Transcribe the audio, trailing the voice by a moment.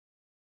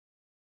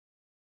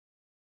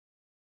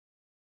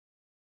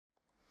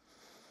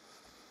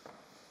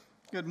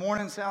Good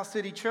morning, South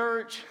City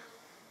Church.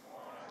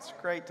 It's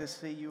great to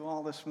see you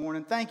all this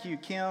morning. Thank you,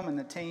 Kim and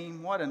the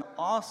team. What an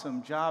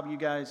awesome job you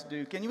guys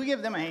do. Can you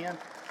give them a hand?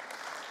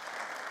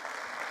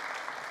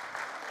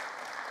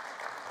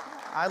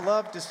 I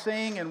love to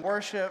sing and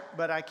worship,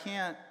 but I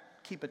can't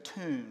keep a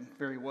tune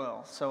very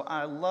well. So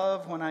I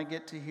love when I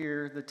get to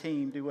hear the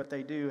team do what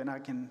they do and I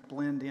can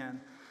blend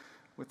in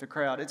with the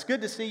crowd. It's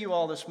good to see you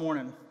all this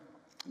morning.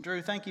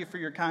 Drew, thank you for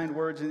your kind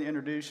words in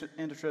the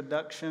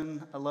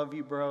introduction. I love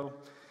you, bro.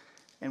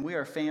 And we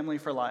are family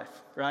for life,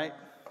 right?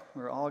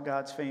 We're all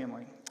God's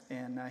family.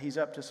 And he's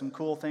up to some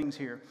cool things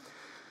here.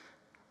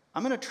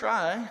 I'm going to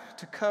try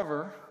to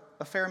cover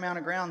a fair amount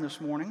of ground this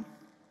morning.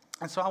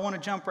 And so I want to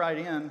jump right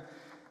in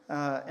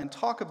and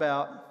talk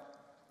about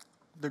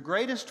the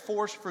greatest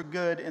force for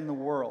good in the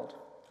world,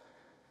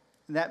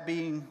 and that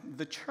being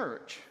the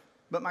church.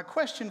 But my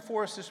question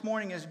for us this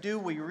morning is, do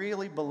we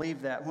really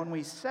believe that? When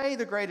we say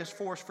the greatest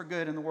force for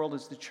good in the world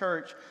is the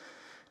church,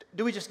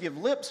 do we just give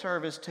lip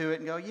service to it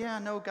and go, yeah, I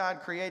know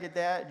God created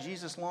that,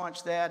 Jesus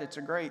launched that, it's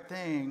a great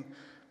thing.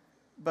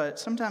 But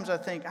sometimes I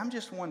think, I'm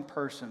just one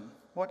person.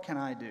 What can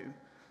I do?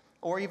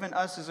 Or even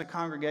us as a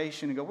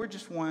congregation and go, we're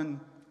just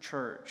one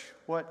church.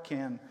 What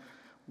can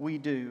we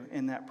do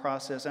in that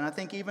process? And I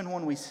think even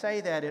when we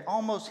say that, it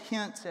almost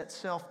hints at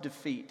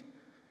self-defeat,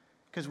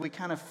 because we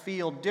kind of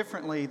feel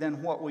differently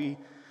than what we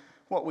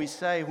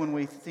say when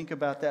we think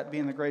about that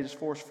being the greatest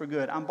force for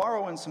good. I'm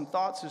borrowing some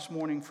thoughts this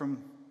morning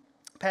from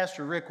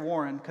Pastor Rick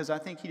Warren, because I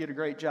think he did a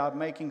great job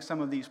making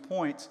some of these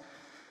points.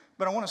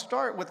 But I want to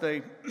start with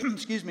a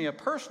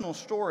personal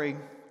story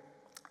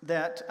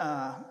that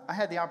I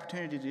had the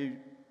opportunity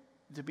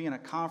to be in a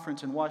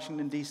conference in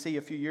Washington, D.C.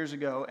 a few years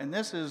ago. And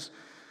this is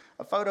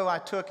a photo I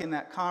took in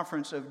that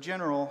conference of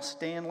General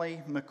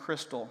Stanley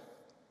McChrystal.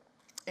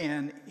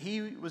 And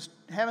he was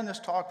having this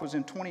talk was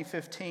in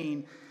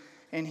 2015,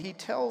 and he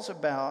tells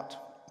about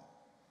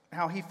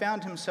how he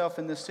found himself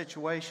in this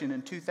situation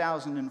in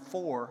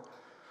 2004,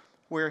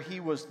 where he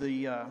was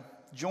the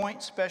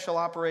Joint Special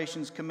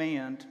Operations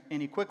Command,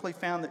 and he quickly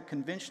found that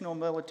conventional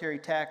military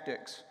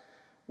tactics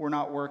were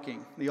not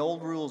working. The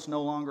old rules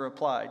no longer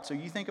applied. So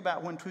you think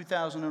about when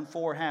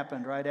 2004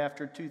 happened, right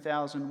after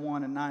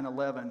 2001 and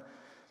 9/11.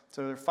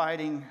 So they're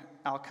fighting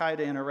Al-Qaeda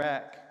in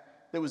Iraq.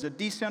 There was a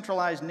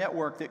decentralized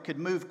network that could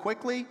move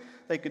quickly,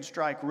 they could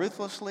strike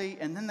ruthlessly,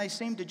 and then they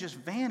seemed to just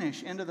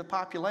vanish into the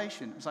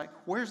population. It's like,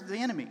 where's the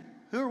enemy?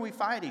 Who are we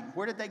fighting?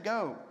 Where did they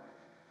go?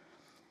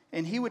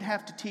 And he would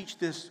have to teach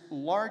this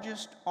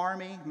largest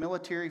army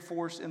military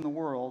force in the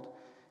world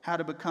how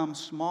to become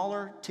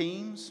smaller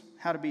teams,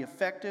 how to be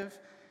effective,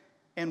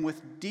 and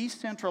with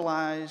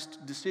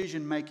decentralized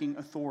decision-making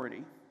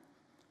authority.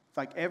 It's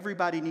like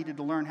everybody needed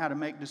to learn how to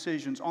make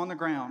decisions on the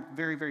ground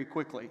very, very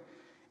quickly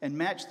and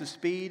match the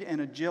speed and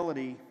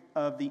agility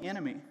of the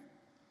enemy.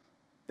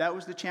 That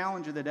was the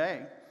challenge of the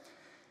day.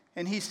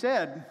 And he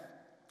said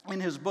in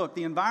his book,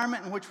 the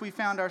environment in which we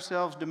found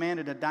ourselves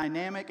demanded a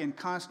dynamic and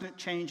constant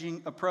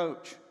changing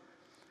approach.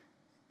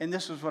 And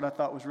this was what I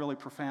thought was really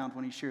profound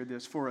when he shared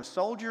this. For a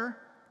soldier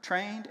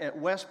trained at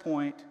West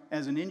Point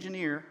as an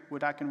engineer,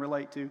 what I can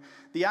relate to,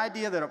 the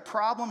idea that a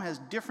problem has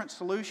different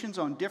solutions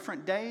on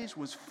different days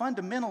was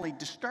fundamentally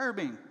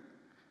disturbing.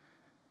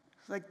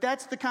 It's like,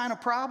 that's the kind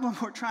of problem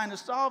we're trying to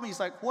solve. And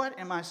he's like, what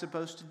am I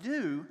supposed to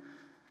do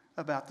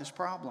about this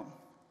problem?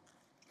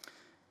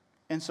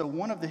 And so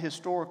one of the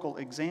historical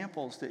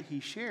examples that he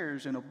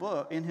shares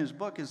in his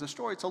book is a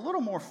story. It's a little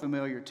more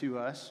familiar to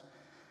us,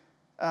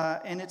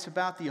 and it's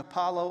about the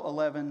Apollo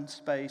 11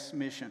 space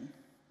mission.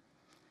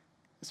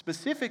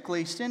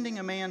 Specifically, sending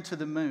a man to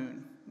the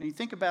moon. And you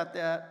think about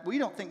that, we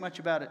don't think much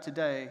about it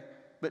today,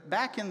 but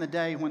back in the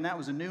day when that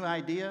was a new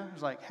idea, it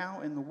was like,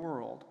 how in the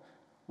world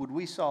would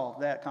we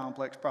solve that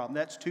complex problem?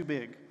 That's too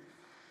big.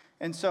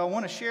 And so I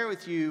want to share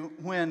with you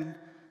when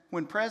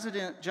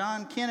President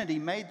John Kennedy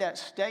made that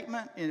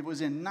statement, it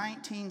was in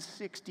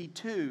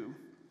 1962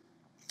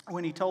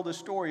 when he told this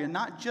story, and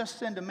not just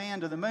send a man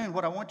to the moon.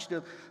 What I want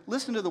you to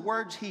listen to the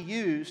words he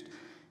used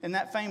in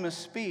that famous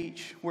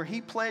speech where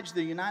he pledged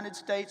the United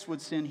States would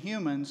send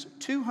humans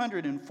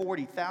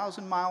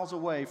 240,000 miles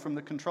away from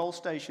the control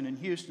station in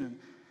Houston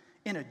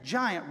in a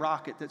giant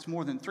rocket that's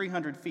more than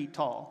 300 feet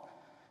tall.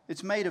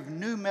 It's made of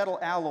new metal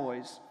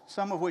alloys,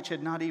 some of which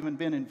had not even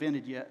been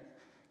invented yet,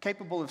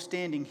 capable of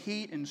standing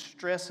heat and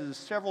stresses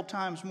several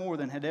times more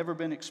than had ever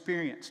been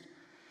experienced.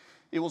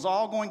 It was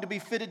all going to be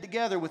fitted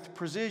together with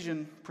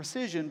precision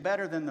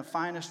better than the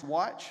finest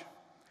watch,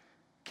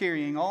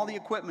 carrying all the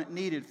equipment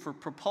needed for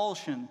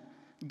propulsion,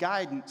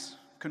 guidance,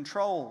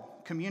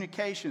 control,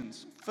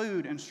 communications,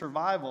 food, and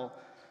survival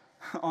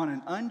on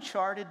an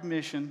uncharted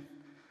mission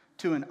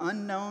to an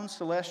unknown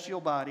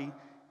celestial body,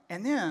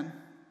 and then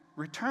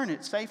return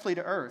it safely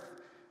to Earth,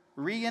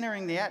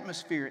 re-entering the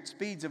atmosphere at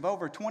speeds of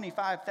over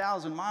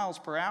 25,000 miles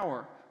per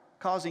hour,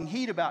 causing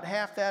heat about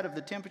half that of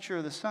the temperature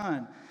of the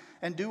sun.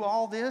 And do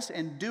all this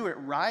and do it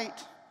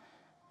right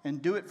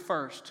and do it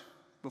first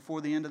before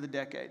the end of the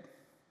decade.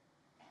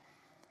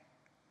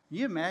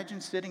 You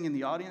imagine sitting in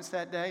the audience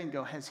that day and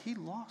go, has he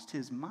lost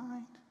his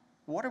mind?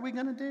 What are we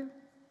going to do?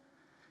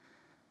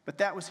 But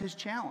that was his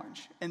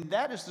challenge. And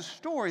that is the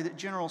story that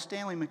General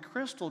Stanley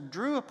McChrystal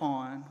drew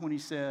upon when he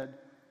said,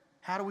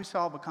 how do we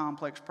solve a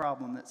complex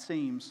problem that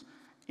seems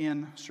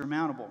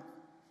insurmountable?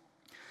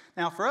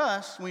 Now, for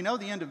us, we know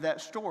the end of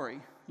that story.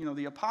 You know,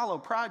 the Apollo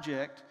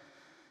project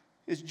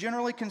is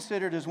generally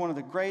considered as one of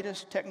the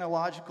greatest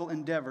technological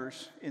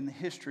endeavors in the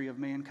history of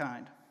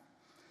mankind.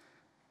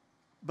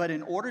 But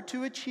in order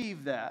to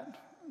achieve that,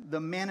 the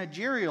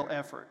managerial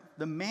effort,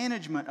 the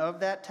management of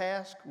that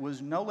task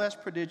was no less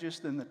prodigious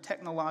than the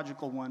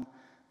technological one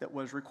that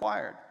was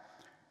required.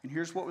 And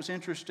here's what was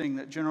interesting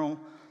that General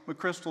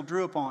McChrystal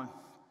drew upon.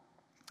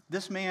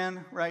 This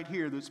man right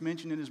here that's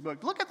mentioned in his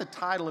book, look at the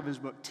title of his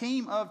book,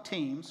 Team of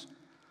Teams.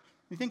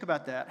 You think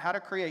about that, how to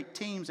create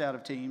teams out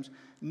of teams,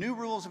 new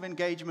rules of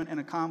engagement in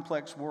a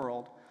complex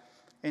world.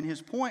 And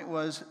his point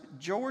was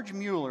George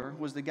Mueller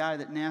was the guy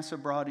that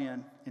NASA brought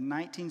in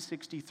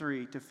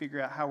 1963 to figure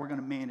out how we're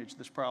going to manage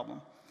this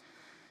problem.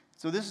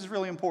 So this is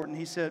really important.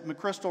 He said,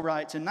 McChrystal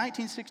writes, in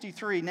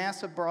 1963,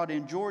 NASA brought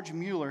in George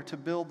Mueller to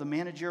build the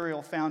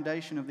managerial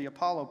foundation of the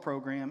Apollo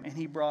program, and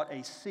he brought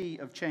a sea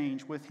of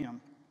change with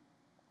him.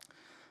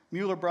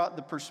 Mueller brought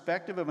the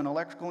perspective of an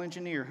electrical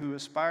engineer who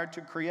aspired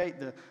to create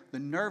the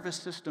nervous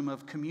system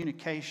of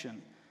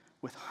communication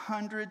with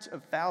hundreds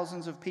of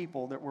thousands of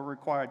people that were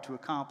required to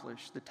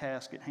accomplish the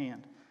task at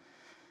hand.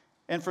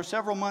 And for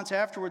several months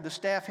afterward, the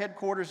staff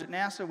headquarters at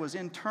NASA was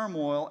in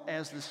turmoil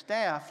as the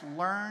staff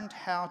learned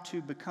how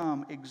to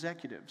become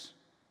executives.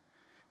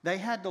 They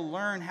had to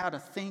learn how to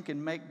think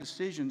and make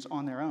decisions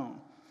on their own.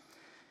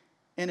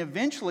 And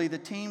eventually, the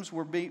teams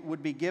would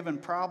be given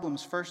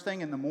problems first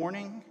thing in the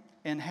morning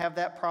and have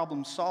that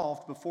problem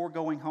solved before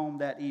going home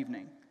that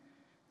evening.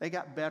 They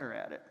got better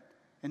at it.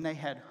 And they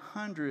had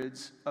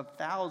hundreds of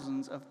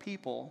thousands of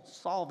people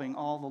solving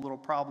all the little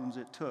problems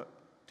it took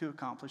to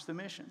accomplish the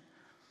mission.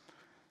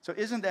 So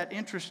isn't that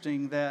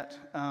interesting that,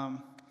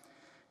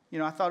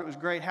 I thought it was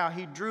great how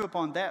he drew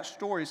upon that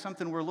story,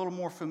 something we're a little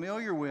more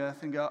familiar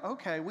with, and go,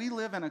 okay, we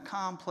live in a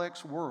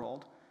complex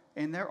world,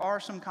 and there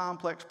are some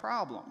complex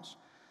problems.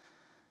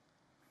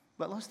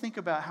 But let's think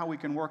about how we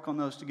can work on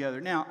those together.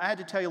 Now, I had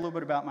to tell you a little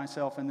bit about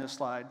myself in this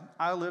slide.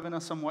 I live in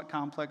a somewhat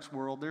complex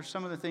world. There's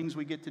some of the things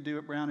we get to do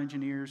at Brown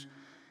Engineers.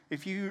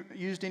 If you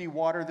used any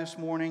water this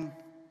morning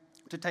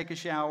to take a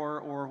shower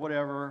or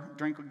whatever,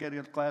 get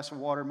a glass of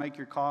water, make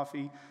your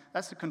coffee,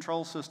 that's the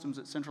control systems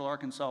at Central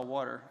Arkansas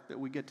Water that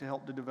we get to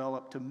help to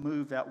develop to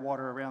move that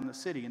water around the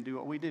city and do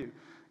what we do.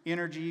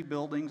 Energy,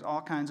 buildings,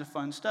 all kinds of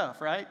fun stuff,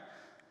 right?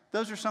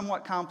 Those are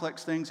somewhat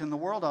complex things in the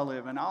world I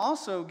live in. I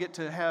also get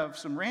to have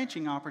some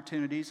ranching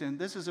opportunities, and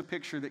this is a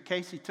picture that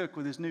Casey took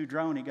with his new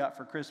drone he got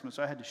for Christmas,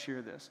 so I had to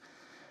share this.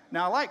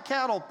 Now, I like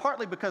cattle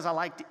partly because I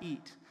like to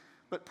eat,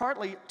 but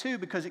partly, too,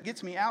 because it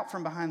gets me out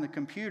from behind the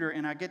computer,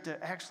 and I get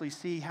to actually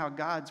see how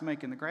God's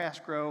making the grass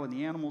grow and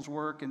the animals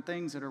work and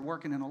things that are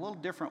working in a little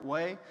different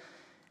way,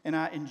 and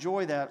I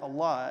enjoy that a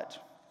lot.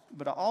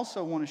 But I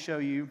also want to show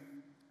you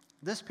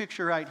this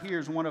picture right here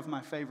is one of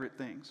my favorite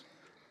things.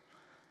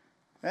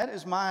 That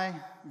is my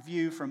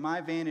view from my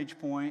vantage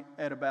point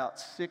at about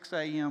 6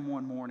 a.m.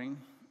 one morning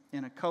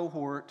in a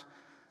cohort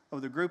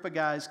of the group of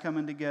guys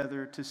coming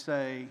together to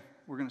say,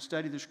 we're going to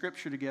study the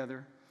Scripture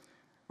together,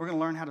 we're going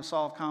to learn how to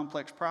solve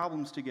complex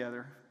problems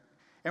together,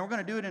 and we're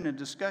going to do it in a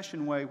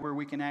discussion way where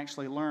we can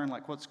actually learn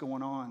like what's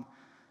going on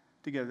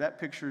together. That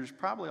picture is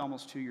probably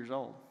almost 2 years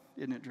old,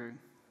 isn't it, Drew?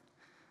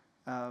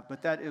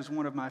 But that is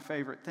one of my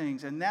favorite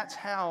things, and that's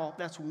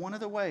one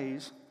of the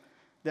ways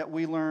that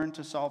we learn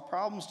to solve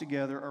problems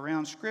together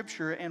around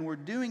Scripture, and we're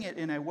doing it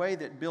in a way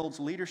that builds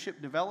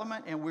leadership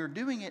development, and we're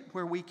doing it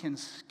where we can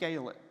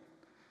scale it.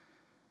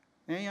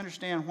 Now you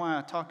understand why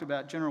I talked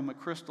about General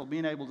McChrystal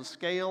being able to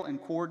scale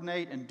and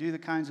coordinate and do the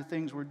kinds of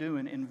things we're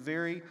doing in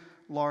very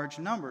large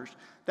numbers.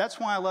 That's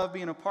why I love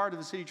being a part of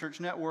the City Church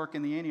Network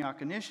and the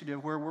Antioch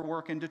Initiative, where we're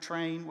working to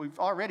train. We've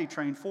already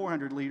trained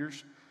 400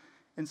 leaders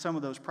in some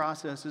of those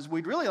processes.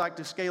 We'd really like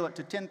to scale it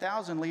to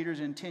 10,000 leaders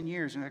in 10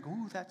 years. And I go,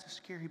 ooh, that's a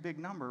scary big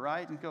number,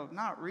 right? And go,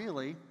 not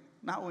really.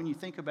 Not when you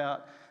think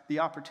about the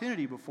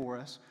opportunity before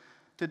us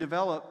to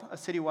develop a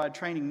citywide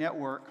training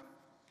network.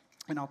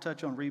 And I'll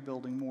touch on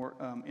rebuilding more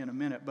in a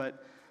minute.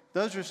 But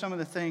those are some of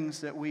the things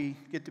that we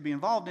get to be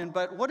involved in.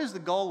 But what is the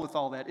goal with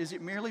all that? Is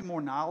it merely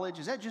more knowledge?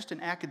 Is that just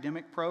an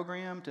academic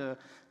program to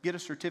get a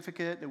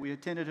certificate that we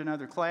attended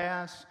another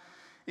class?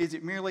 Is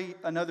it merely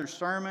another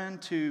sermon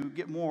to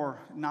get more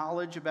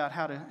knowledge about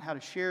how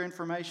to share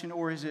information?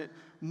 Or is it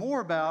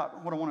more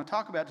about what I want to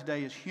talk about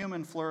today is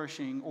human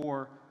flourishing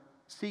or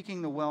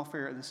seeking the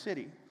welfare of the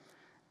city?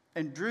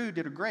 And Drew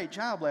did a great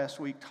job last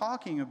week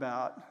talking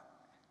about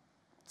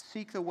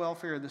seek the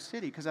welfare of the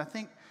city, because I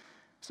think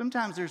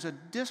sometimes there's a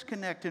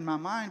disconnect in my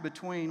mind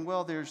between,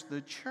 well, there's the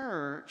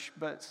church,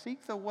 but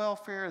seek the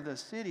welfare of the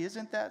city.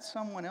 Isn't that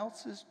someone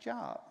else's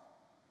job?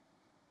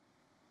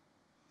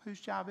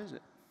 Whose job is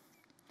it?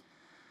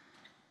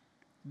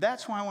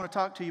 That's why I want to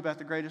talk to you about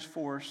the greatest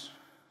force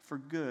for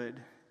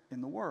good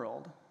in the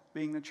world,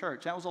 being the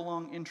church. That was a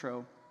long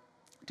intro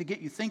to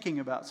get you thinking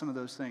about some of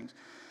those things.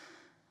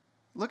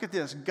 Look at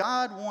this.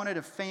 God wanted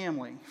a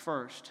family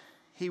first.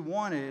 He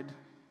wanted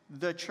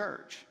the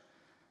church.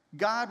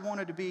 God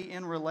wanted to be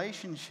in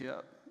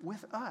relationship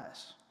with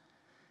us.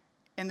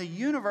 And the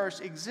universe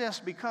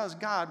exists because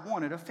God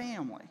wanted a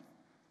family.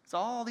 It's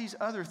all these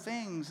other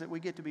things that we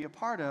get to be a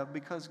part of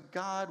because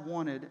God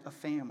wanted a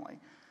family.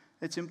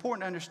 It's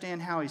important to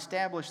understand how he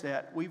established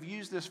that. We've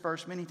used this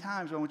verse many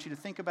times. I want you to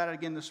think about it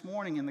again this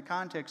morning in the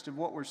context of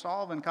what we're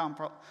solving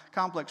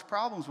complex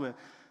problems with.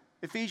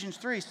 Ephesians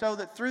 3, so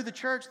that through the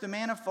church the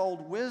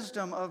manifold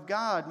wisdom of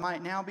God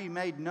might now be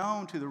made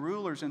known to the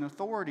rulers and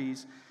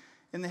authorities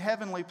in the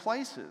heavenly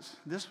places.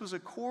 This was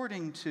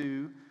according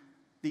to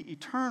the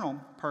eternal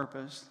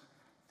purpose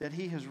that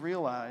he has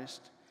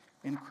realized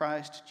in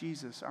Christ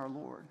Jesus our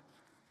Lord.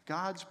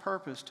 God's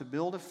purpose to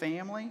build a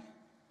family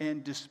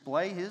and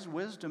display his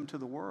wisdom to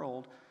the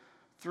world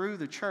through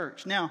the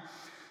church. Now,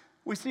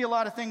 we see a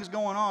lot of things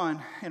going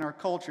on in our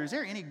culture. Is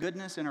there any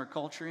goodness in our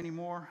culture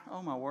anymore?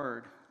 Oh, my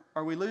word.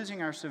 Are we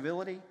losing our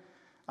civility?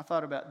 I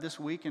thought about this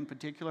week in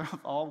particular, of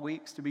all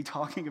weeks, to be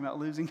talking about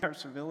losing our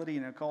civility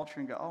in our culture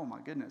and go, oh,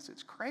 my goodness,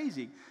 it's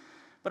crazy.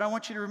 But I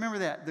want you to remember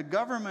that. The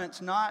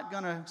government's not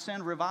going to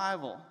send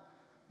revival.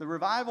 The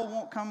revival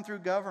won't come through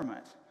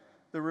government.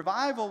 The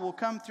revival will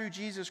come through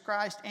Jesus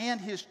Christ and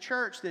his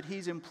church that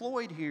he's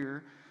employed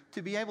here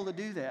to be able to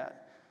do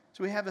that.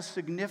 So we have a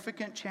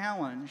significant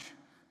challenge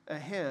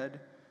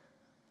ahead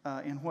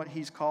in what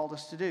he's called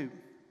us to do.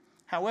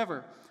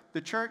 However,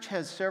 the church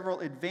has several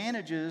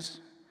advantages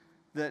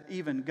that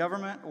even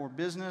government or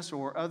business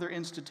or other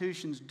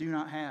institutions do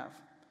not have.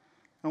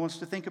 I want us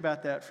to think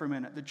about that for a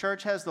minute. The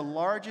church has the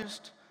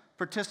largest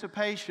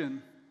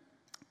participation,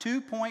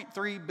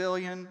 2.3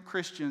 billion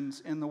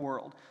Christians in the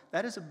world.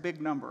 That is a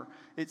big number.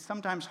 It's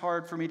sometimes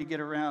hard for me to get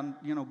around,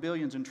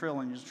 billions and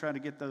trillions, try to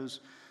get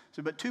those.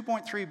 But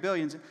 2.3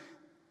 billion.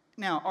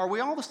 Now, are we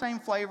all the same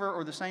flavor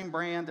or the same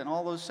brand and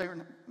all those?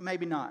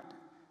 Maybe not.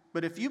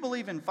 But if you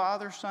believe in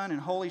Father, Son,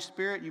 and Holy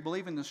Spirit, you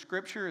believe in the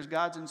Scripture as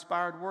God's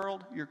inspired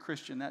world, you're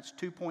Christian. That's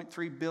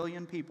 2.3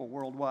 billion people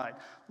worldwide.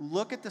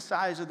 Look at the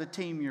size of the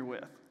team you're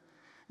with.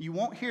 You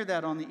won't hear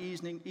that on the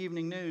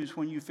evening news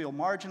when you feel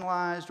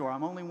marginalized or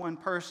I'm only one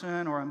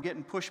person or I'm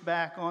getting pushed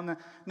back on the...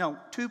 No,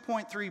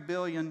 2.3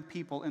 billion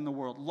people in the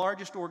world,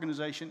 largest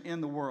organization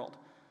in the world.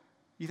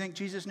 You think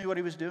Jesus knew what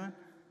he was doing?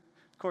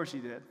 Of course he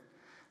did.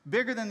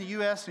 Bigger than the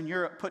U.S. and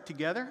Europe put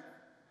together,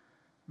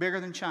 bigger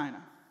than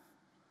China.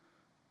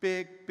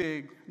 Big,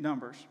 big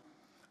numbers.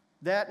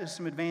 That is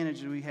some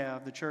advantages we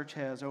have, the church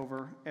has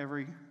over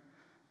every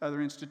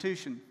other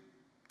institution.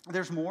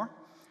 There's more.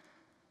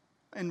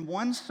 In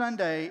one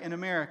Sunday in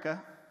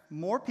America,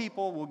 more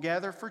people will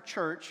gather for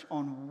church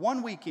on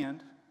one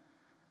weekend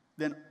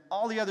than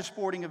all the other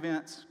sporting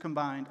events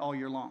combined all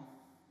year long.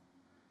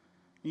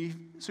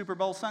 Super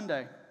Bowl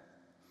Sunday,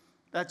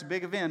 that's a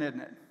big event,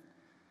 isn't it?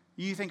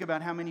 You think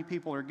about how many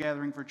people are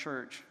gathering for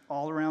church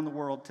all around the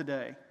world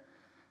today.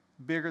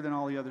 Bigger than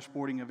all the other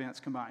sporting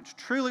events combined. It's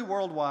truly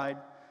worldwide.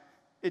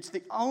 It's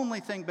the only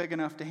thing big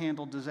enough to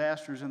handle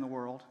disasters in the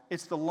world.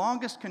 It's the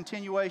longest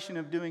continuation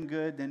of doing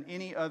good than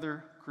any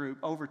other group,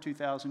 over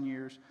 2,000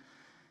 years.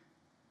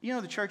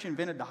 The church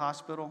invented the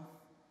hospital.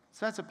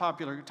 So that's a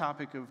popular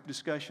topic of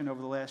discussion over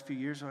the last few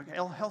years. Like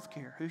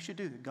healthcare, who should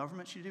do it? The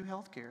government should do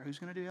healthcare. Who's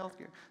going to do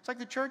healthcare? It's like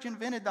the church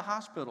invented the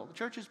hospital. The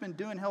church has been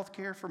doing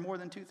healthcare for more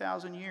than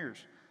 2,000 years.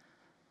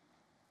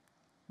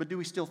 But do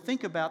we still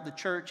think about the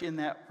church in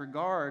that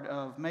regard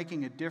of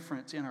making a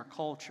difference in our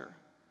culture?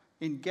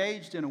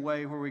 Engaged in a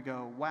way where we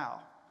go, wow,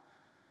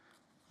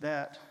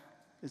 that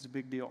is a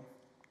big deal.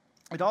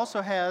 It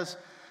also has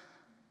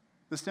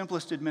the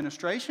simplest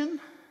administration.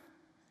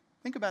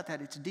 Think about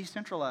that. It's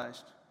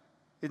decentralized.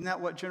 Isn't that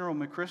what General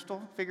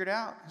McChrystal figured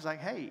out? He's like,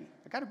 hey,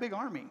 I got a big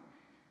army,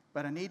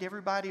 but I need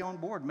everybody on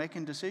board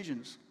making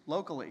decisions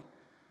locally.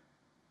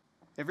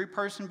 Every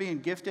person being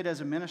gifted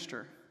as a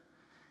minister.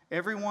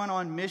 Everyone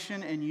on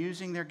mission and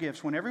using their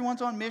gifts. When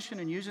everyone's on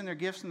mission and using their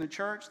gifts in the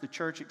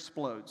church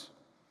explodes.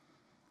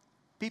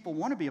 People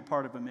want to be a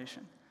part of a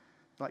mission.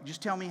 Like,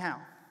 just tell me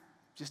how.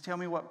 Just tell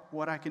me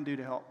what I can do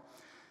to help.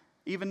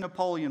 Even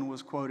Napoleon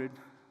was quoted,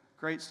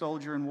 great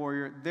soldier and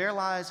warrior, there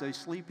lies a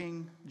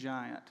sleeping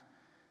giant.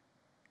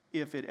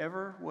 If it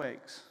ever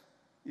wakes,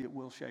 it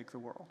will shake the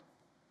world.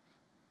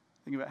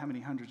 Think about how many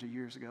hundreds of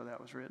years ago that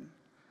was written.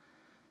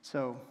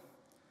 So,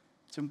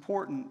 it's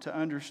important to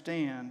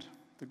understand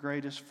the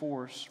greatest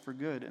force for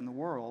good in the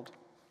world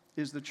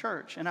is the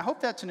church. And I hope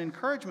that's an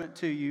encouragement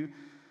to you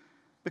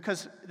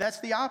because that's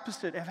the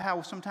opposite of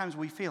how sometimes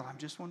we feel. I'm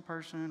just one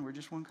person, we're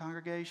just one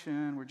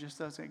congregation, we're just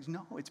those things.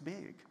 No, it's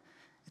big.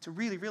 It's a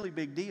really, really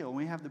big deal.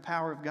 We have the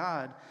power of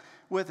God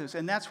with us.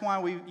 And that's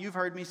why you've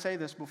heard me say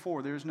this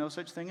before. There's no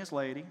such thing as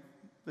laity.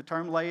 The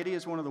term laity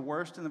is one of the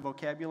worst in the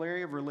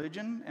vocabulary of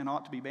religion and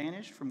ought to be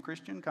banished from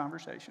Christian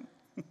conversation.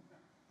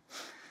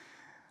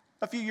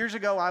 A few years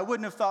ago, I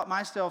wouldn't have thought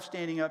myself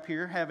standing up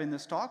here having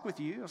this talk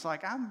with you. I was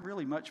like, I'm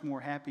really much more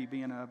happy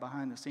being a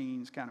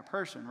behind-the-scenes kind of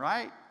person,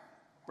 right?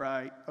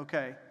 Right,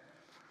 okay.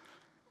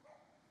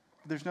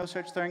 There's no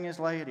such thing as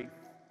laity.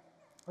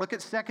 Look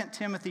at 2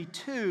 Timothy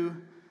 2,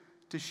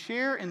 to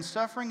share in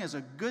suffering as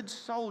a good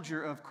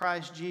soldier of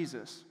Christ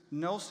Jesus.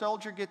 No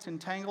soldier gets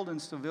entangled in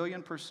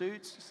civilian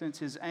pursuits, since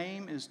his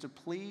aim is to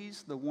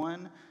please the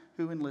one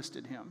who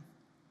enlisted him.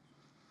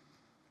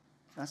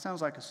 That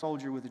sounds like a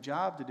soldier with a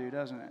job to do,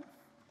 doesn't it?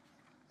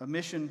 A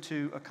mission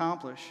to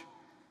accomplish.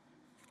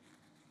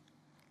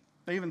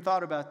 I even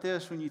thought about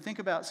this. When you think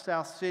about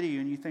South City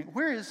and you think,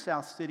 where is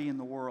South City in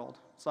the world?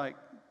 It's like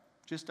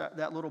just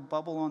that little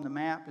bubble on the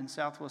map in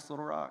Southwest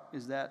Little Rock.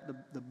 Is that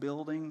the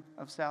building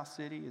of South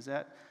City? Is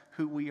that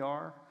who we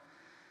are?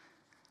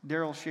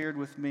 Daryl shared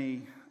with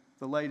me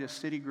the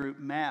latest Citigroup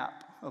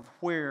map of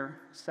where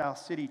South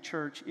City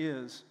Church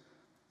is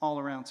all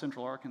around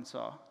Central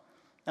Arkansas.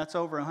 That's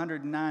over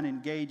 109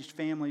 engaged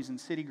families and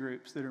city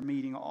groups that are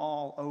meeting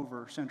all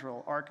over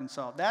Central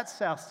Arkansas. That's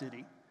South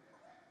City.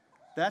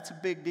 That's a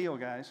big deal,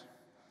 guys.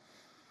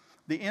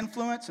 The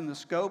influence and the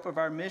scope of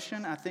our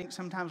mission, I think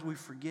sometimes we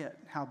forget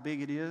how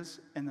big it is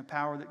and the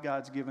power that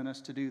God's given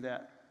us to do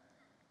that.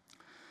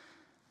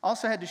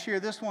 Also had to share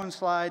this one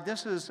slide.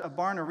 This is a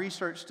Barna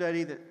research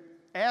study that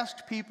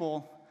asked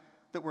people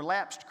that were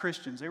lapsed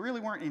Christians. They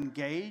really weren't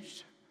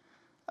engaged.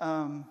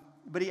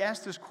 But he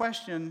asked this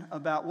question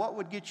about what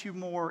would get you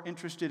more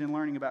interested in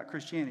learning about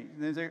Christianity.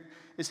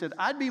 It said,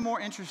 I'd be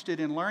more interested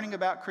in learning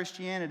about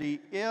Christianity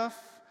if,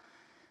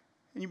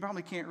 and you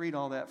probably can't read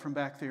all that from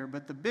back there,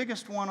 but the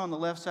biggest one on the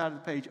left side of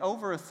the page,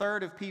 over a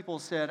third of people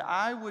said,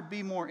 I would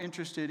be more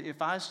interested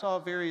if I saw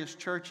various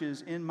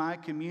churches in my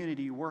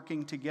community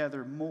working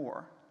together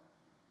more.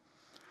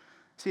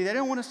 See, they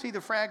don't want to see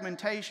the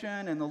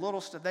fragmentation and the little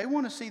stuff. They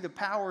want to see the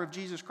power of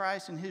Jesus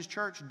Christ and his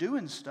church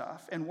doing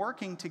stuff and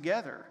working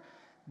together.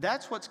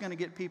 That's what's going to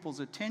get people's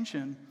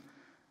attention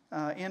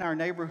in our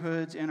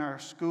neighborhoods, in our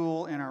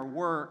school, in our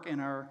work,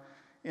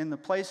 in the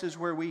places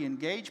where we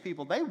engage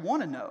people. They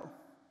want to know.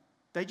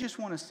 They just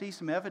want to see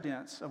some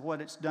evidence of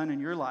what it's done in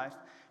your life.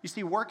 You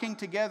see, working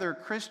together,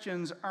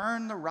 Christians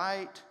earn the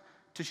right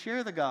to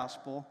share the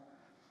gospel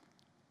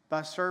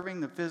by serving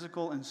the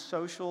physical and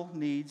social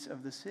needs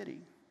of the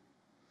city.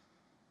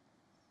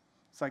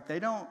 It's like they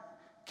don't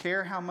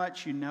care how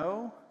much you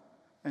know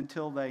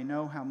until they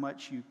know how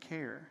much you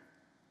care.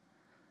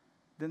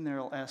 Then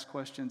they'll ask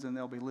questions and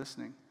they'll be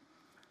listening.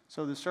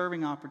 So the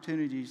serving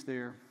opportunities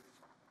there,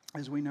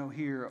 as we know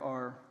here,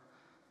 are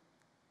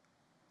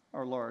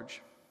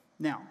large.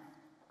 Now,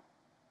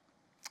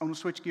 I want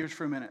to switch gears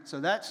for a minute. So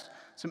that's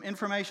some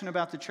information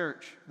about the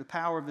church, the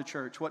power of the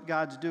church, what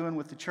God's doing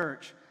with the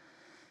church.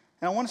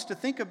 And I want us to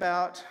think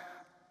about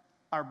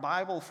our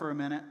Bible for a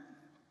minute,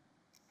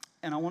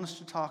 and I want us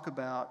to talk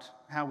about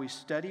how we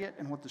study it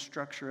and what the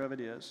structure of it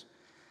is.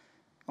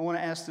 I want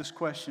to ask this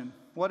question.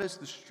 What is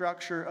the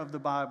structure of the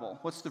Bible?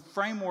 What's the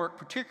framework,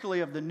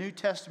 particularly of the New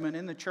Testament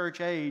in the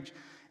church age?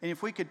 And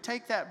if we could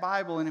take that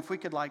Bible and if we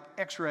could like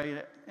x-ray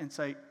it and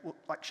say, well,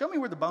 like, show me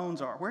where the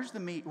bones are. Where's the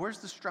meat? Where's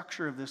the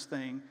structure of this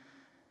thing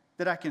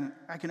that I can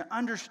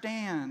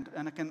understand,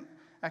 and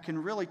I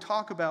can really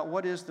talk about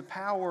what is the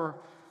power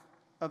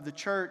of the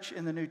church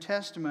in the New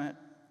Testament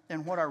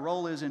and what our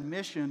role is in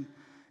mission.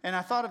 And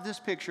I thought of this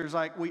picture as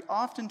like we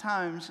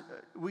oftentimes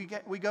we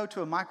go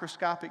to a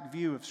microscopic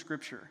view of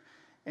Scripture,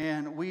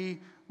 and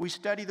we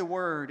study the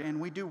Word,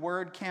 and we do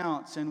word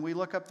counts, and we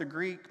look up the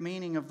Greek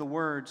meaning of the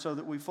word so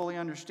that we fully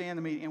understand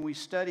the meaning, and we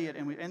study it,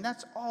 and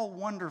that's all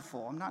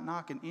wonderful. I'm not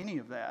knocking any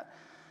of that,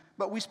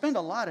 but we spend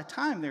a lot of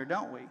time there,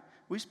 don't we?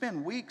 We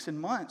spend weeks and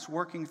months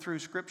working through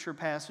Scripture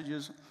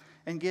passages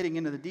and getting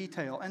into the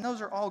detail, and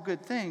those are all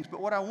good things.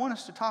 But what I want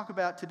us to talk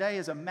about today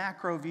is a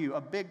macro view,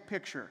 a big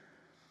picture.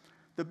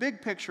 The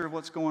big picture of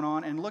what's going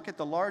on, and look at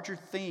the larger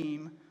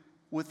theme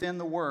within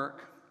the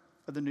work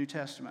of the New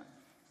Testament.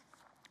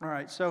 All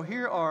right, so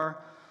here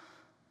are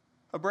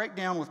a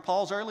breakdown with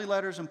Paul's early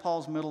letters and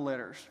Paul's middle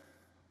letters.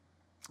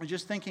 I'm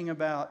just thinking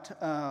about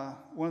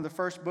one of the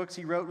first books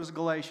he wrote was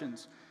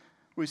Galatians.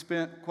 We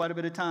spent quite a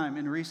bit of time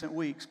in recent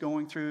weeks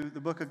going through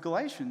the book of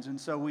Galatians, and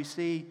so we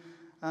see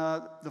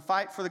the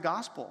fight for the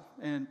gospel.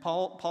 And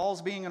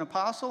Paul's being an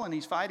apostle, and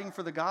he's fighting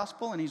for the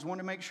gospel, and he's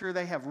wanting to make sure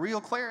they have real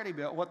clarity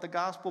about what the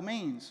gospel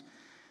means.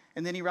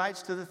 And then he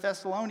writes to the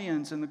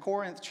Thessalonians and the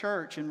Corinth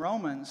church in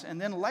Romans. And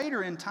then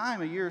later in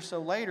time, a year or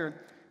so later,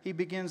 he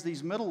begins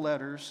these middle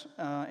letters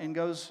and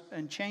goes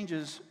and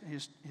changes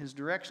his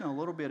direction a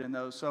little bit in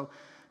those. So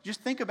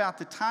just think about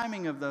the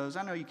timing of those.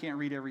 I know you can't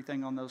read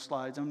everything on those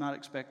slides. I'm not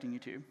expecting you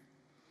to.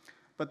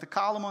 But the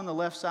column on the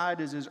left side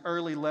is his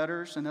early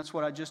letters, and that's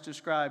what I just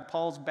described.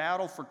 Paul's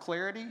battle for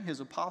clarity, his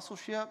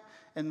apostleship,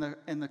 and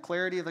the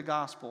clarity of the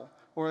gospel.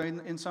 Or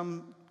in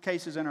some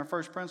cases in our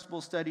first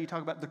principles study, you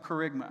talk about the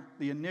kerygma,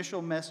 the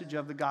initial message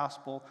of the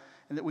gospel,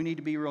 and that we need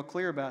to be real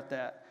clear about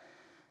that.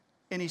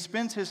 And he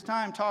spends his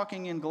time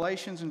talking in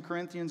Galatians and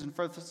Corinthians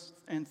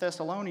and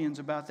Thessalonians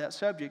about that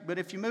subject. But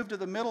if you move to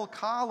the middle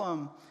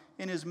column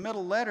in his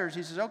middle letters,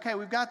 he says, okay,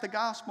 we've got the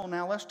gospel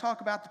now. Let's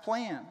talk about the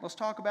plan. Let's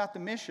talk about the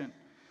mission. And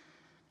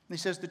he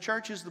says the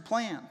church is the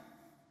plan.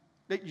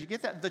 Did you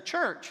get that? The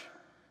church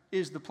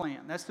is the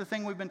plan. That's the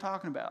thing we've been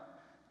talking about.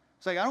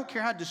 It's like, I don't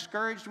care how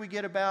discouraged we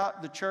get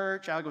about the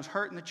church. I was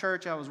hurt in the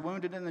church. I was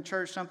wounded in the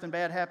church. Something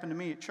bad happened to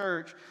me at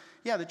church.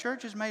 Yeah, the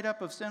church is made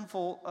up of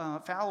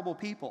sinful, fallible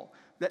people.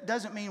 That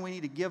doesn't mean we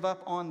need to give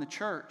up on the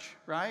church,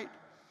 right?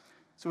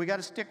 So we got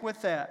to stick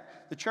with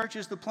that. The church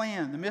is the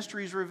plan. The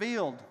mystery is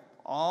revealed.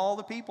 All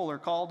the people are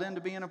called in to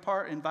be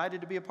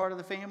invited to be a part of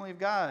the family of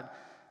God.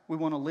 We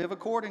want to live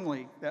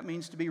accordingly. That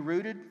means to be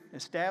rooted,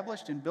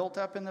 established, and built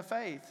up in the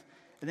faith.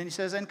 And then he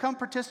says, and come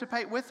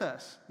participate with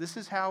us. This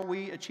is how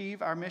we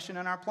achieve our mission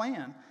and our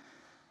plan,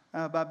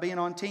 by being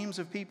on teams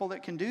of people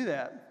that can do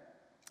that.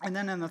 And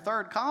then in the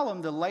third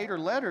column, the later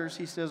letters,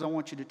 he says, I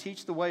want you to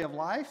teach the way of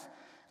life.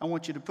 I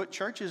want you to put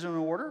churches in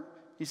order.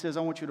 He says,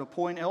 I want you to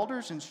appoint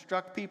elders,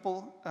 instruct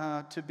people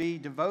to be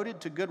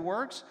devoted to good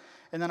works.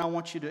 And then I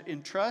want you to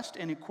entrust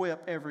and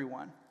equip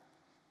everyone.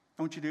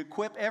 I want you to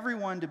equip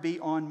everyone to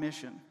be on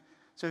mission.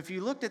 So if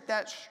you looked at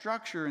that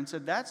structure and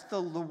said that's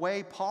the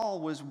way Paul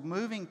was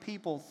moving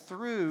people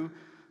through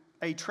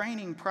a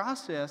training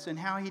process and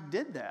how he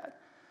did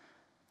that.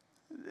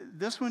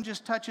 This one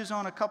just touches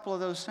on a couple of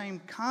those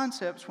same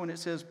concepts when it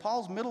says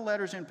Paul's middle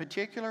letters in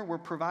particular were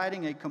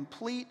providing a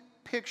complete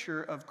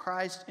picture of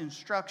Christ's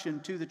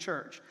instruction to the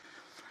church.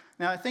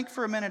 Now I think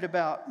for a minute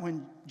about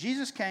when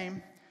Jesus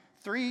came,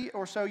 3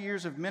 or so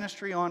years of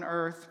ministry on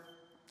earth,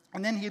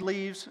 and then he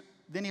leaves.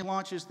 Then he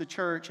launches the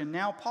church, and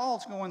now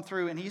Paul's going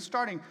through, and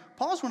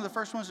Paul's one of the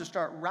first ones to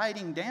start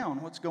writing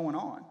down what's going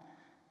on,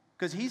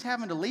 because he's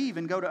having to leave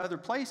and go to other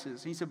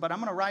places. He said, but I'm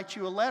going to write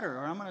you a letter,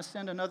 or I'm going to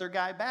send another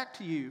guy back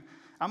to you.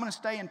 I'm going to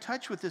stay in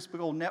touch with this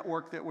big old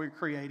network that we're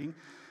creating.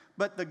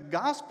 But the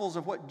Gospels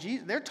of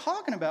they're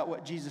talking about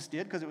what Jesus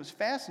did because it was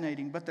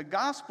fascinating, but the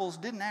Gospels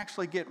didn't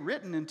actually get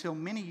written until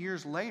many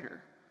years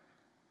later.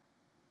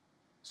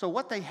 So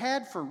what they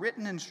had for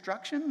written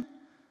instruction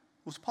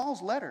was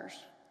Paul's letters.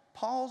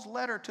 Paul's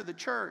letter to the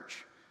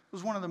church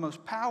was one of the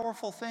most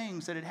powerful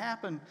things that had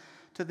happened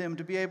to them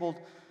to be able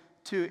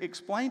to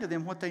explain to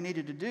them what they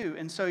needed to do.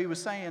 And so he was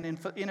saying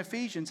in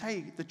Ephesians,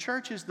 hey, the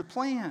church is the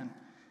plan.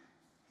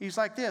 He's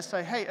like this,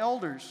 say, hey,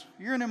 elders,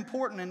 you're an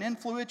important and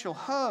influential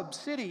hub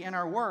city in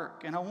our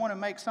work, and I want to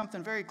make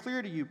something very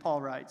clear to you,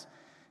 Paul writes.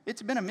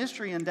 It's been a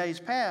mystery in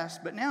days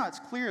past, but now it's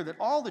clear that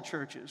all the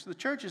church is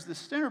the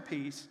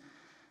centerpiece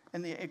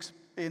in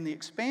the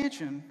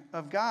expansion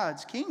of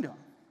God's kingdom.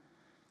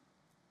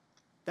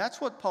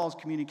 That's what Paul's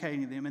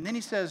communicating to them. And then he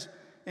says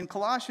in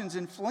Colossians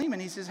and Philemon,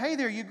 he says, hey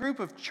there, you group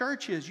of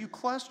churches, you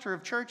cluster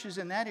of churches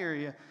in that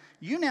area,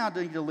 you now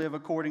need to live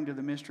according to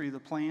the mystery of the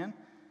plan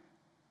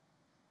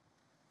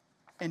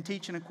and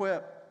teach and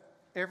equip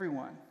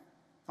everyone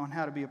on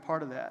how to be a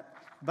part of that.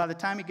 By the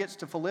time he gets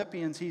to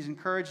Philippians, he's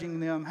encouraging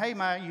them, hey,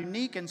 my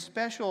unique and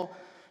special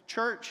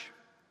church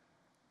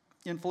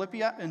in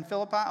Philippi,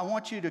 I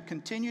want you to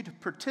continue to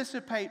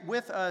participate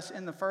with us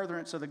in the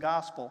furtherance of the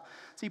gospel.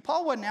 See,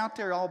 Paul wasn't out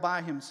there all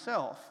by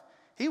himself.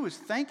 He was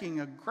thanking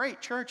a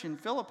great church in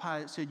Philippi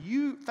that said,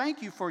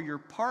 thank you for your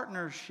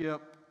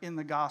partnership in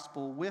the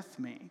gospel with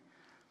me.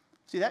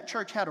 See, that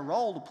church had a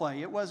role to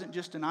play. It wasn't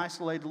just an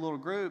isolated little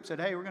group that said,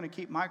 hey, we're going to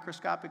keep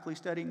microscopically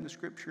studying the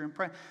scripture and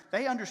praying.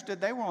 They understood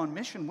they were on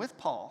mission with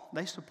Paul.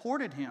 They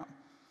supported him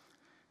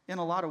in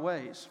a lot of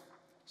ways.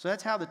 So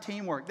that's how the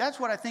team worked. That's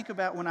what I think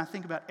about when I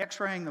think about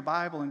x-raying the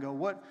Bible and go,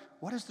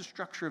 what is the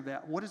structure of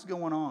that? What is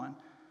going on?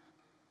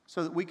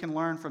 So that we can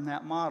learn from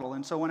that model.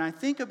 And so when I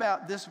think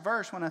about this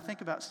verse, when I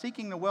think about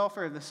seeking the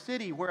welfare of the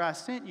city where I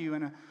sent you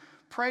and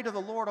pray to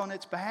the Lord on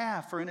its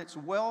behalf, for in its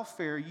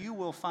welfare you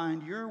will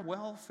find your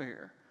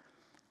welfare.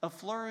 A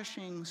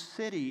flourishing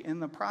city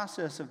in the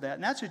process of that.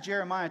 And that's a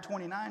Jeremiah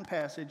 29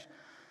 passage.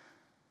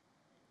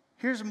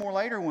 Here's a more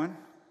later one.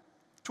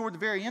 Toward the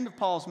very end of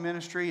Paul's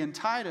ministry in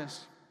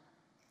Titus,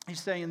 he's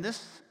saying,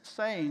 this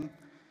saying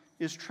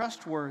is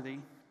trustworthy,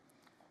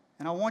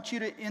 and I want you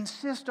to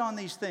insist on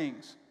these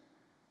things.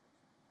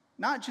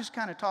 Not just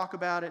kind of talk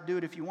about it, do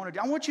it if you want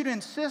to. I want you to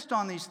insist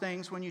on these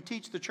things when you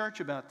teach the church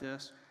about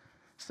this,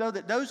 so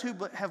that those who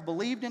have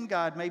believed in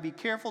God may be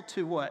careful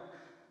to what?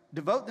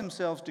 Devote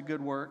themselves to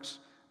good works.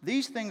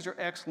 These things are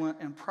excellent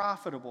and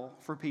profitable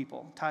for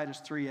people,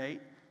 Titus 3:8.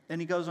 Then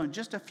he goes on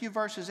just a few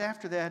verses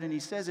after that, and he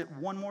says it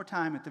one more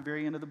time at the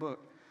very end of the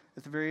book.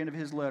 At the very end of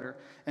his letter.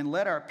 And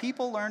let our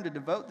people learn to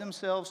devote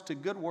themselves to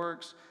good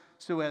works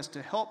so as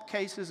to help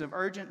cases of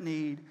urgent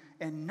need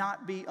and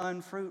not be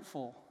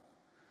unfruitful.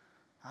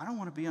 I don't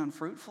want to be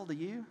unfruitful, do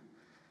you?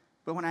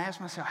 But when I ask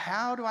myself,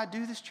 how do I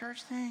do this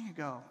church thing? I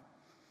go,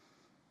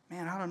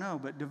 man, I don't know.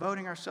 But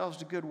devoting ourselves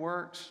to good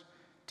works,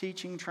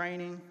 teaching,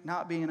 training,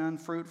 not being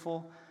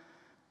unfruitful.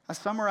 I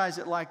summarize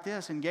it like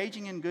this: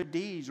 engaging in good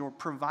deeds or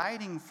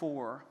providing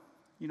for,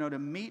 to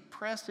meet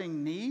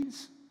pressing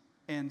needs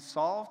and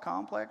solve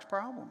complex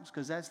problems,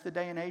 because that's the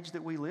day and age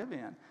that we live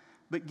in.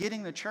 But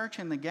getting the church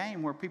in the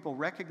game where people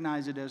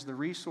recognize it as the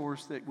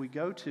resource that we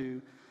go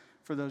to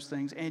for those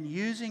things, and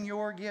using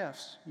your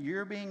gifts.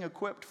 You're being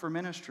equipped for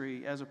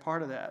ministry as a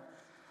part of that.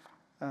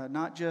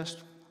 Not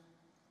just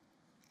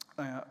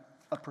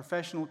a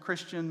professional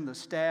Christian, the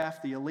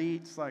staff, the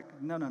elites,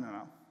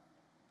 no.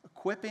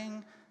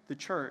 Equipping the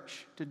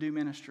church to do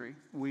ministry.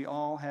 We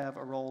all have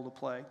a role to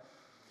play.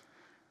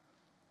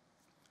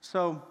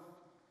 So,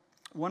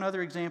 one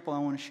other example I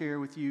want to share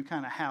with you,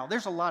 kind of how.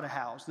 There's a lot of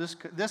hows.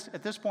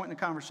 At this point in the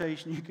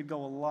conversation, you could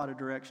go a lot of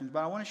directions, but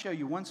I want to show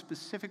you one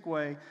specific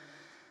way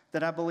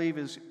that I believe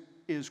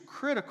is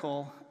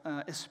critical,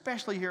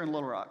 especially here in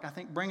Little Rock. I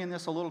think bringing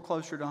this a little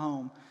closer to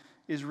home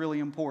is really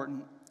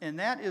important, and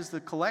that is the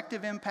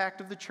collective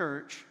impact of the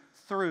church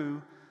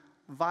through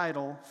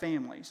vital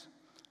families.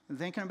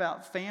 Thinking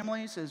about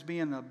families as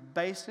being the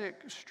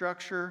basic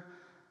structure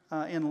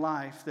in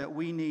life that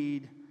we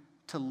need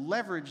to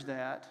leverage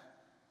that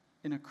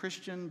in a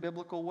Christian,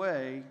 biblical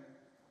way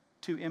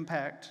to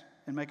impact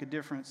and make a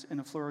difference in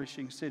a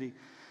flourishing city.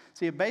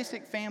 See, a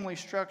basic family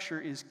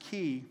structure is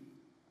key.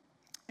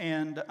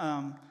 And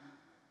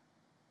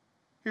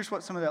here's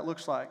what some of that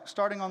looks like.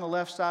 Starting on the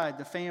left side,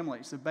 the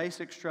families, the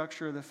basic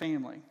structure of the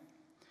family,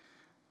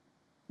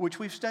 which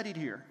we've studied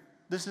here.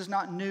 This is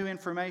not new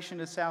information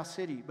to South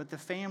City, but the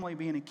family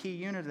being a key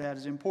unit of that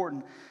is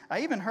important. I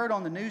even heard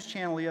on the news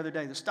channel the other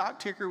day, the stock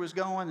ticker was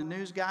going, the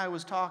news guy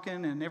was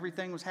talking, and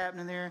everything was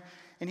happening there.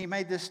 And he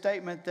made this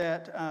statement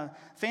that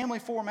family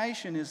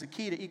formation is the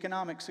key to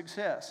economic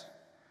success.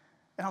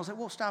 And I was like,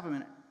 well, stop a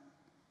minute.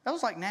 That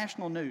was like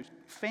national news.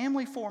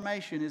 Family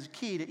formation is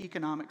key to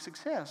economic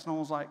success. And I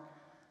was like,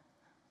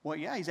 well,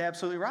 yeah, he's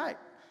absolutely right.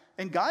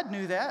 And God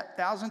knew that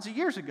thousands of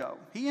years ago.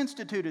 He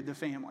instituted the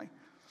family.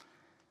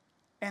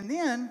 And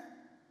then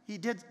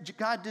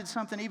God did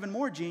something even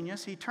more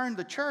genius. He turned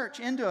the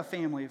church into a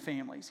family of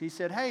families. He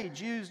said, hey,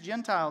 Jews,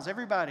 Gentiles,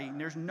 everybody,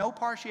 there's no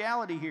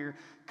partiality here.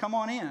 Come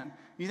on in.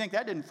 You think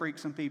that didn't freak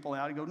some people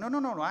out? You go,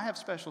 no, I have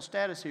special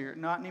status here.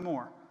 Not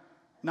anymore.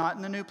 Not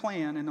in the new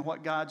plan and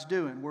what God's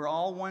doing. We're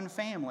all one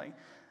family.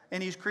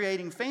 And he's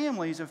creating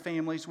families of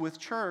families with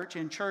church,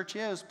 and church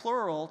is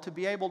plural, to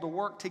be able to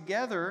work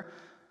together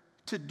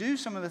to do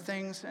some of the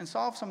things and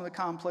solve some of the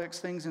complex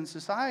things in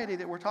society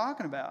that we're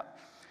talking about.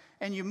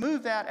 And you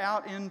move that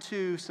out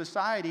into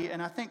society,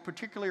 and I think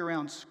particularly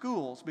around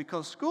schools,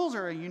 because schools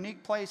are a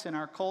unique place in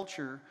our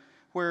culture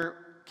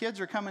where kids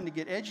are coming to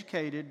get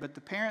educated, but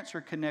the parents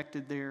are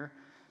connected there.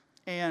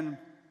 And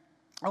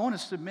I want to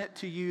submit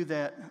to you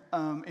that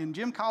in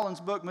Jim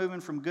Collins' book,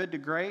 Moving from Good to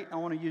Great, I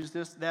want to use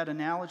that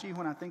analogy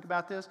when I think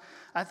about this.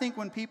 I think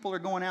when people are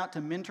going out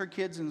to mentor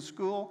kids in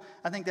school,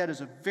 I think that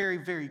is a very,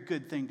 very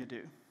good thing to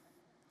do.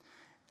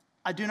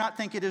 I do not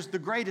think it is the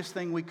greatest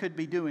thing we could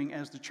be doing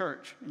as the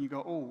church. And you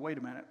go, oh, wait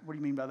a minute, what do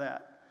you mean by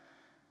that?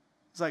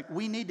 It's like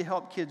we need to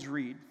help kids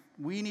read.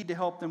 We need to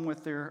help them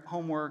with their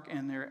homework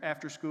and their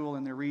after school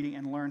and their reading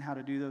and learn how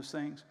to do those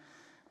things.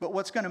 But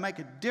what's going to make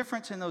a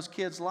difference in those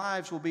kids'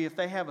 lives will be if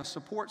they have a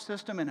support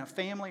system and a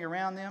family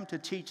around them to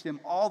teach them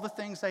all the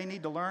things they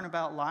need to learn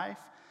about life.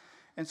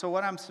 And so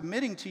what I'm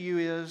submitting to you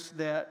is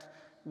that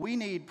we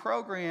need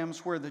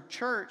programs where the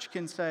church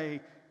can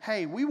say,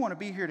 hey, we want to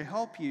be here to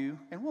help you,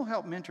 and we'll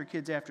help mentor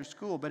kids after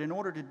school. But in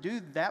order to do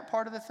that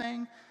part of the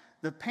thing,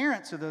 the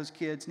parents of those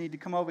kids need to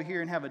come over here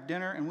and have a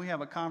dinner, and we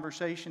have a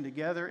conversation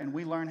together, and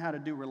we learn how to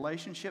do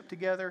relationship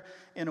together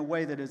in a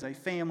way that is a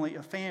family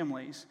of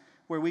families,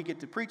 where we get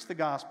to preach the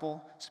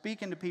gospel,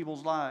 speak into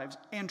people's lives,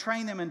 and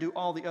train them and do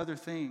all the other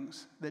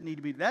things that need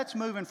to be. That's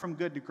moving from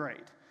good to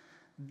great.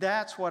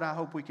 That's what I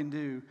hope we can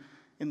do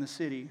in the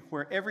city,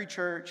 where every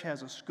church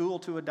has a school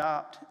to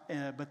adopt,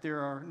 but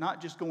there are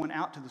not just going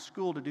out to the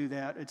school to do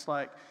that. It's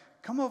like,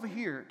 come over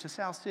here to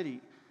South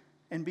City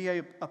and be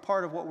a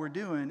part of what we're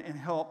doing and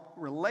help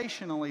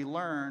relationally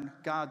learn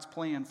God's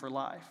plan for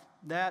life.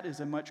 That is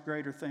a much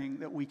greater thing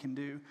that we can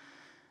do.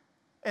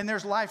 And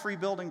there's life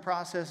rebuilding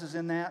processes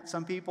in that.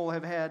 Some people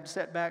have had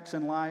setbacks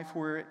in life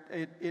where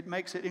it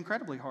makes it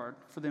incredibly hard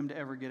for them to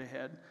ever get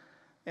ahead.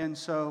 And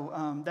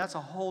so that's a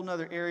whole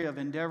other area of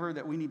endeavor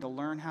that we need to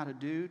learn how to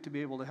do to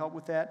be able to help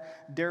with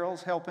that.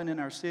 Daryl's helping in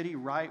our city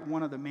write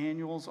one of the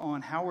manuals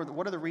on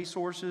what are the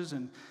resources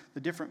and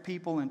the different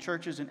people and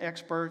churches and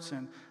experts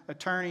and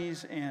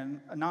attorneys and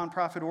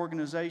nonprofit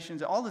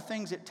organizations. All the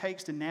things it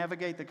takes to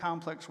navigate the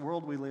complex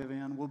world we live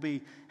in will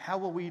be how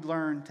will we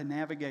learn to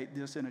navigate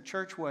this in a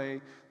church way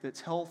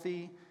that's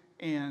healthy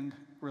and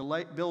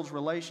builds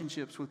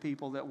relationships with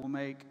people that will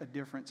make a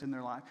difference in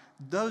their life.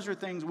 Those are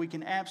things we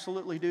can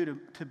absolutely do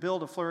to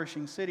build a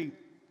flourishing city,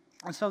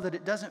 and so that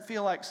it doesn't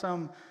feel like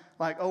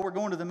we're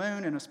going to the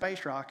moon in a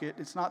space rocket.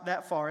 It's not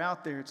that far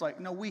out there. It's like,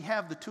 no, we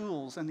have the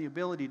tools and the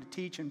ability to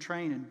teach and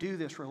train and do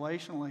this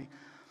relationally.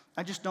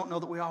 I just don't know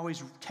that we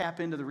always tap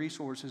into the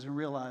resources and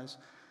realize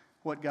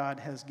what God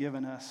has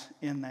given us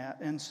in that.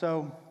 And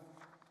so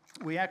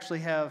we actually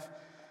have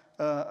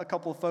a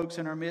couple of folks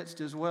in our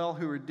midst as well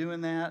who are doing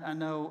that. I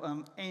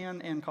know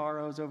Ann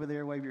Ancaro's over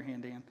there. Wave your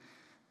hand,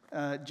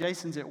 Ann.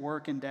 Jason's at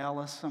work in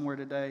Dallas somewhere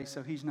today,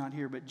 so he's not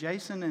here. But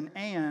Jason and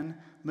Ann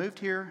moved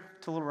here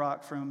to Little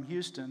Rock from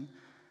Houston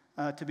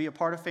to be a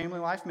part of Family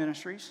Life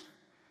Ministries.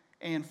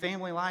 And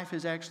Family Life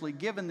has actually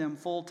given them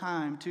full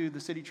time to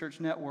the City Church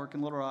Network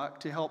in Little Rock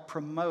to help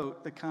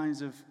promote the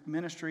kinds of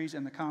ministries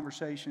and the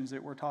conversations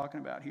that we're talking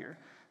about here.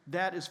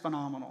 That is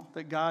phenomenal,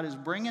 that God is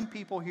bringing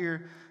people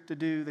here to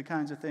do the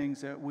kinds of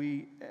things that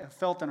we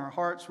felt in our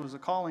hearts was a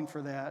calling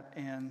for that,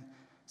 and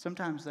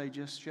sometimes they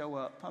just show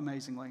up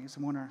amazingly. It's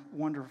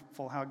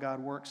wonderful how God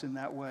works in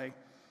that way.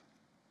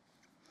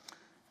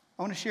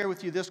 I want to share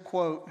with you this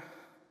quote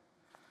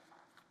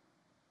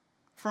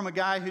from a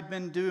guy who'd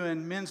been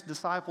doing men's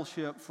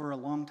discipleship for a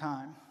long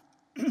time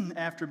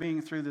after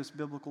being through this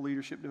biblical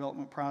leadership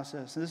development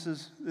process. This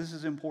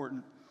is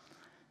important.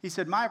 He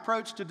said, "My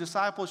approach to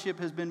discipleship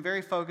has been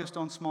very focused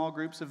on small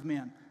groups of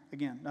men."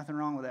 Again, nothing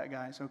wrong with that,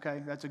 guys,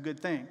 okay? That's a good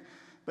thing.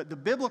 But the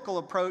biblical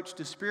approach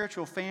to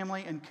spiritual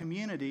family and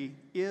community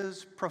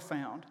is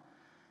profound.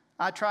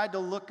 I tried to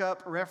look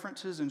up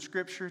references in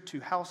Scripture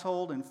to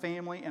household and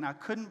family, and I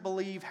couldn't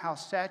believe how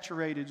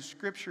saturated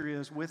Scripture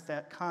is with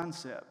that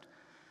concept.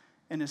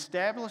 In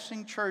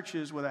establishing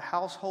churches with a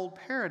household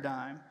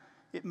paradigm,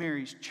 it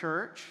marries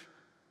church,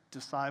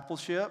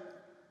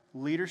 discipleship,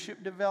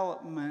 leadership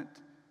development,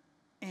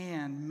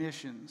 and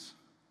missions.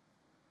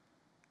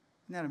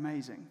 Isn't that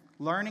amazing?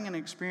 Learning and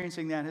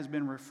experiencing that has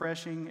been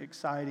refreshing,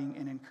 exciting,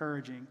 and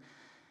encouraging.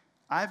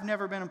 I've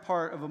never been a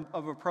part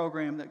of a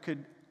program that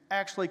could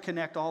actually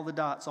connect all the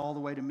dots all the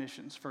way to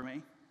missions for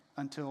me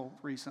until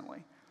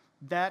recently.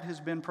 That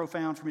has been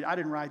profound for me. I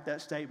didn't write that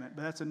statement,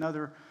 but that's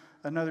another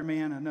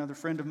man, another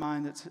friend of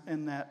mine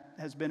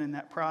has been in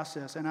that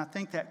process. And I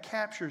think that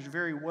captures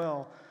very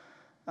well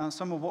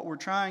some of what we're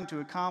trying to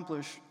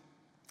accomplish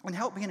and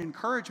help be an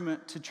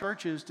encouragement to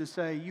churches to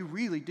say, you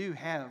really do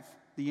have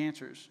the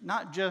answers.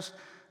 Not just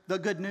the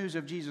good news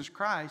of Jesus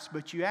Christ,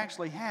 but you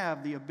actually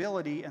have the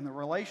ability and the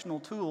relational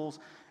tools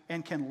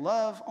and can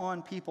love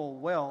on people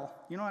well.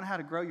 You know how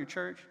to grow your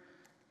church?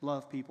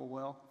 Love people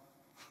well.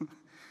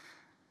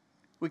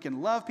 We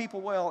can love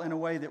people well in a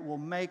way that will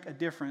make a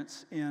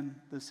difference in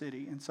the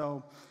city. And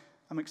so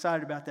I'm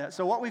excited about that.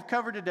 So what we've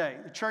covered today,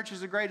 the church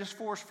is the greatest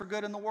force for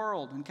good in the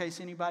world. In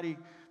case anybody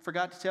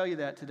forgot to tell you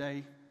that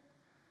today,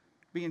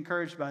 be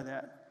encouraged by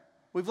that.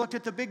 We've looked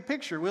at the big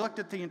picture. We looked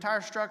at the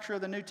entire structure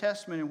of the New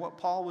Testament and what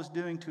Paul was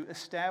doing to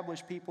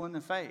establish people in the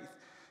faith.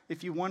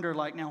 If you wonder,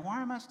 now,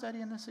 why am I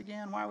studying this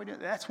again? Why are we doing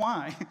that? That's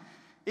why.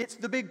 It's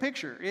the big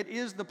picture. It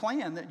is the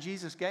plan that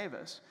Jesus gave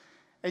us.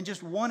 And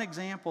just one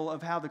example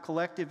of how the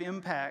collective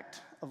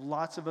impact of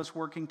lots of us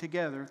working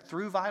together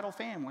through vital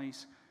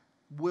families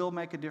will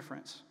make a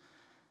difference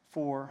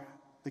for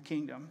the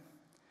kingdom.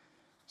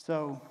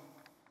 So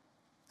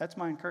that's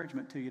my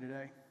encouragement to you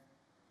today.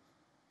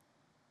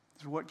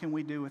 So what can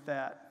we do with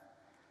that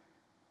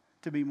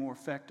to be more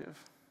effective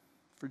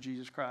for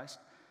Jesus Christ?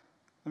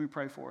 Let me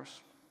pray for us.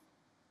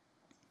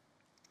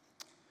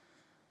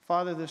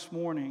 Father, this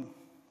morning,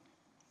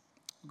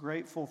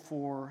 grateful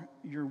for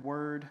your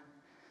word.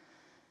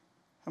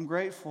 I'm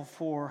grateful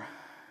for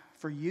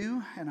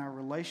you and our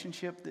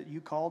relationship that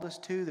you called us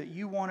to, that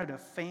you wanted a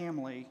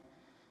family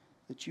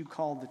that you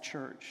called the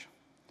church,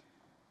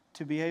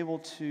 to be able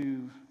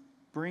to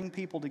bring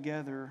people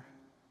together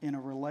in a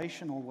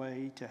relational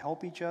way to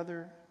help each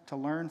other, to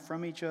learn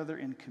from each other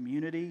in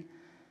community,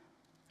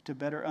 to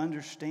better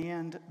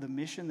understand the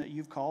mission that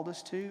you've called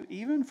us to,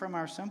 even from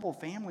our simple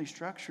family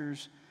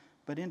structures,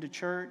 but into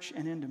church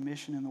and into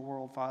mission in the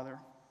world, Father.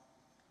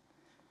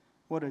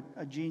 What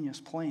a genius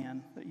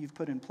plan that you've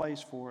put in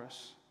place for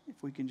us,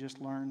 if we can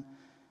just learn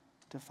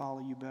to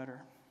follow you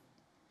better.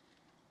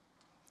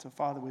 So,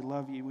 Father, we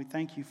love you. We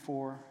thank you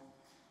for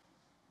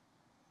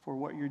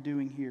what you're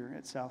doing here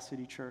at South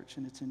City Church,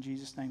 and it's in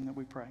Jesus' name that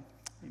we pray.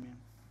 Amen.